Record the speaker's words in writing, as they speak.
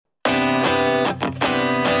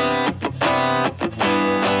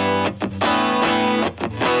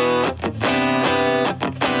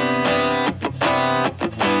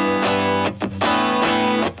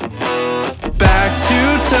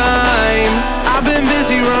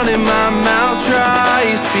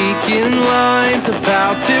speaking lines of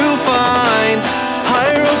how to find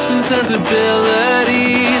higher hopes and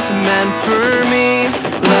sensibilities meant for me.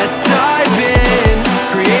 Let's dive in,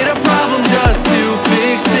 create a problem just to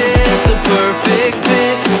fix it. The perfect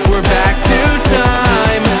fit, we're back to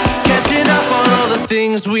time, catching up on all the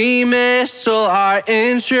things we missed, all our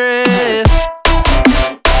interests.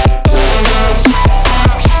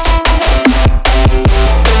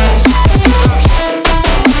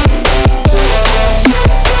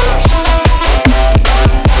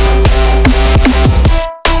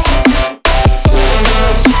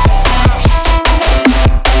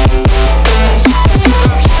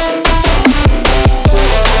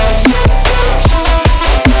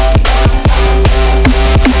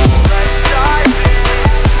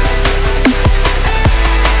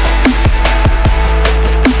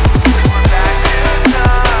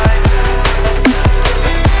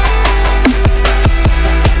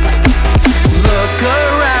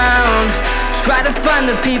 Try to find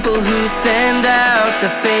the people who stand out, the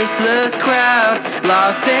faceless crowd,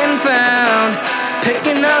 lost and found,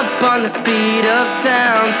 picking up on the speed of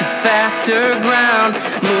sound to faster ground,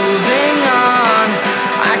 moving on.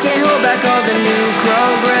 I can't hold back all the new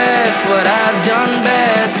progress, what I've done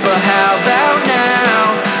best, but how about now?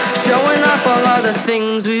 Showing off all the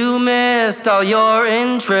things we missed, all your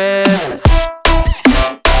interests.